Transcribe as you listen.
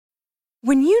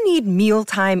When you need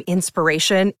mealtime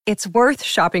inspiration, it's worth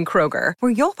shopping Kroger,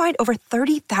 where you'll find over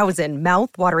 30,000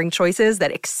 mouth-watering choices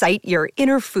that excite your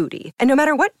inner foodie. And no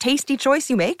matter what tasty choice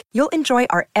you make, you'll enjoy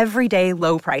our everyday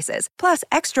low prices, plus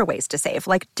extra ways to save,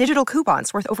 like digital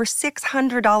coupons worth over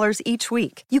 $600 each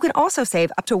week. You can also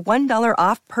save up to $1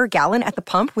 off per gallon at the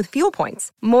pump with fuel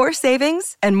points. More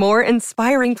savings and more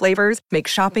inspiring flavors make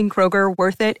shopping Kroger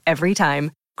worth it every time.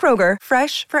 Kroger,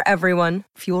 fresh for everyone.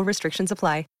 Fuel restrictions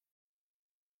apply.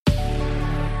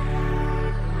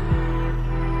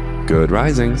 Good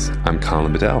Risings, I'm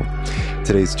Colin Bedell.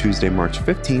 Today's Tuesday, March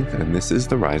 15th, and this is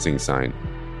The Rising Sign.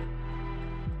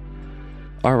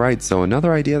 All right, so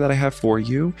another idea that I have for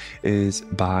you is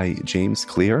by James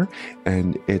Clear,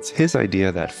 and it's his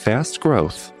idea that fast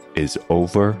growth is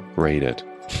overrated.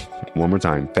 One more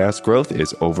time, fast growth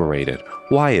is overrated.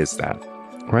 Why is that?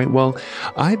 Right, well,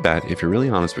 I bet if you're really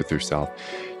honest with yourself,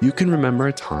 you can remember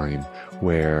a time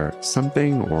where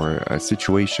something or a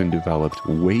situation developed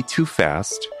way too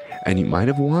fast, and you might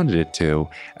have wanted it to,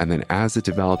 and then as it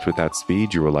developed with that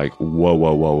speed, you were like,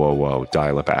 whoa,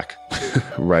 dial it back,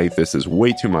 right? This is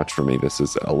way too much for me. This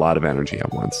is a lot of energy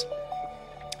at once.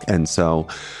 And so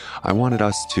I wanted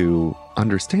us to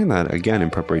understand that, again, in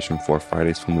preparation for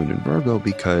Friday's full moon in Virgo,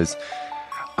 because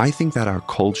I think that our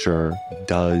culture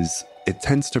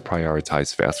tends to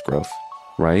prioritize fast growth,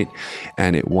 right?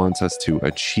 And it wants us to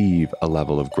achieve a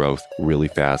level of growth really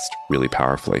fast, really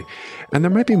powerfully. And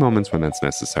there might be moments when that's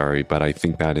necessary, but I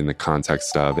think that in the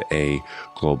context of a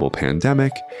global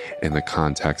pandemic, in the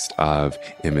context of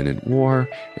imminent war,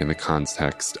 in the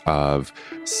context of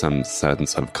some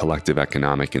sense of collective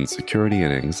economic insecurity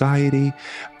and anxiety,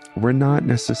 we're not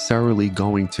necessarily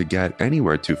going to get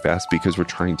anywhere too fast because we're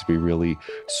trying to be really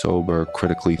sober,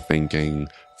 critically thinking,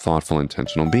 thoughtful,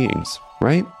 intentional beings,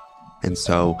 right? And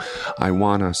so I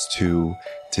want us to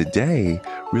today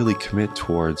really commit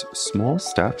towards small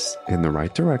steps in the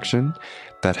right direction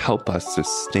that help us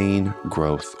sustain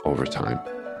growth over time.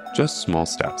 Just small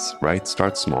steps, right?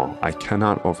 Start small. I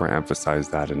cannot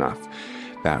overemphasize that enough.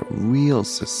 That real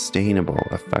sustainable,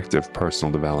 effective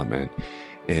personal development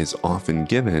is often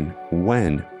given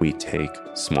when we take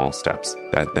small steps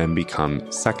that then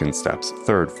become second steps,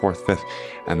 third, fourth, fifth,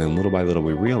 and then little by little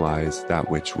we realize that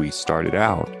which we started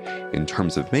out in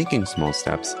terms of making small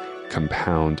steps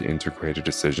compound into greater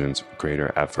decisions,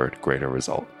 greater effort, greater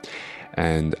result.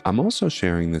 And I'm also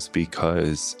sharing this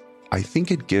because I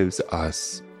think it gives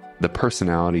us the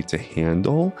personality to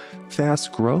handle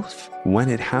fast growth when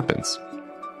it happens,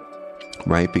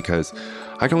 right? Because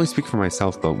I can only speak for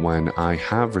myself, but when I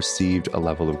have received a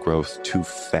level of growth too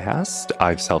fast,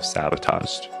 I've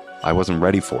self-sabotaged. I wasn't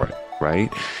ready for it,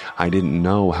 right? I didn't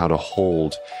know how to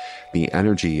hold the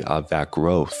energy of that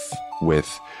growth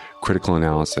with critical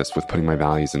analysis, with putting my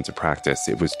values into practice.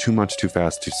 It was too much, too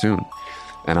fast, too soon.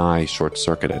 And I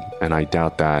short-circuited. And I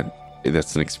doubt that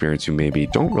that's an experience you maybe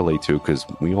don't relate to, because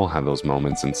we all have those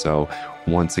moments. And so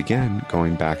once again,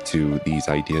 going back to these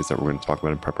ideas that we're going to talk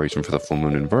about in preparation for the full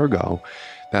moon in Virgo,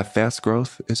 that fast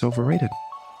growth is overrated.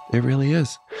 It really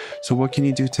is. So what can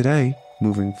you do today,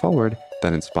 moving forward,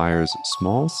 that inspires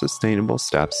small, sustainable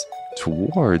steps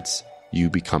towards you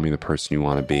becoming the person you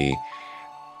want to be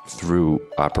through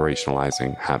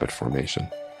operationalizing habit formation,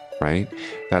 right?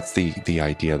 That's the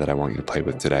idea that I want you to play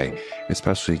with today,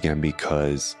 especially again,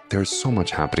 because there's so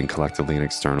much happening collectively and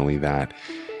externally that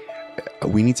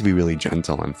we need to be really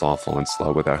gentle and thoughtful and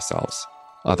slow with ourselves.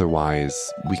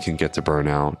 Otherwise, we can get to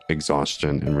burnout,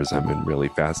 exhaustion, and resentment really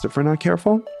fast if we're not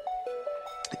careful.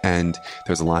 And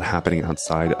there's a lot happening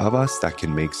outside of us that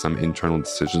can make some internal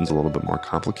decisions a little bit more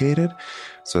complicated.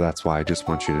 So that's why I just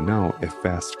want you to know, if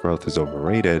fast growth is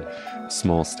overrated,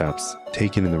 small steps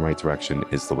taken in the right direction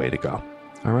is the way to go.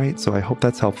 All right, so I hope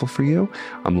that's helpful for you.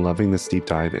 I'm loving this deep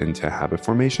dive into habit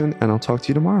formation, and I'll talk to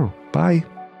you tomorrow. Bye.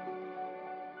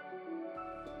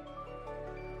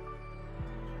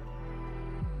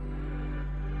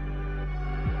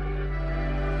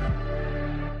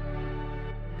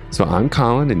 So I'm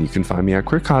Colin, and you can find me at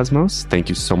Queer Cosmos. Thank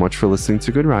you so much for listening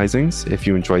to Good Risings. If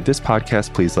you enjoyed this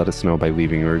podcast, please let us know by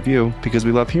leaving a review, because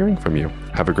we love hearing from you.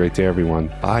 Have a great day, everyone.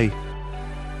 Bye.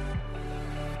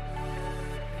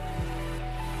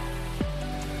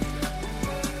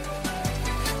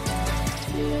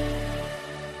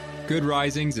 Good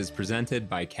Risings is presented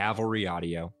by Cavalry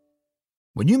Audio.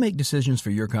 When you make decisions for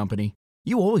your company,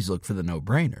 you always look for the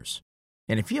no-brainers.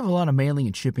 And if you have a lot of mailing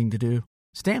and shipping to do,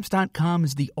 Stamps.com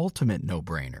is the ultimate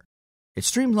no-brainer. It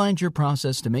streamlines your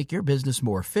process to make your business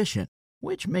more efficient,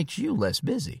 which makes you less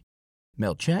busy.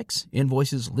 Mail checks,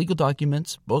 invoices, legal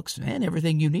documents, books, and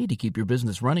everything you need to keep your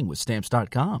business running with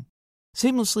Stamps.com.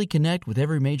 Seamlessly connect with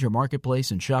every major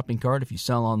marketplace and shopping cart if you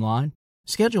sell online.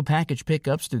 Schedule package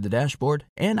pickups through the dashboard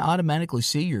and automatically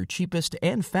see your cheapest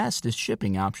and fastest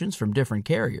shipping options from different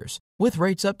carriers, with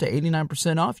rates up to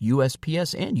 89% off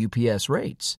USPS and UPS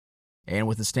rates. And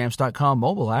with the Stamps.com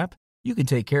mobile app, you can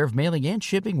take care of mailing and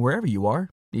shipping wherever you are,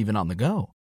 even on the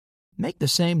go. Make the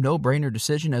same no-brainer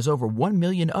decision as over 1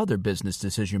 million other business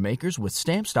decision makers with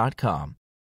Stamps.com.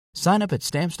 Sign up at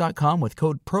Stamps.com with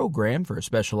code PROGRAM for a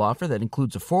special offer that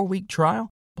includes a 4-week trial,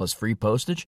 plus free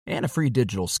postage and a free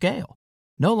digital scale.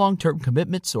 No long-term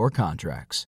commitments or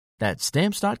contracts. That's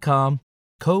Stamps.com,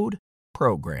 code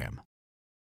PROGRAM.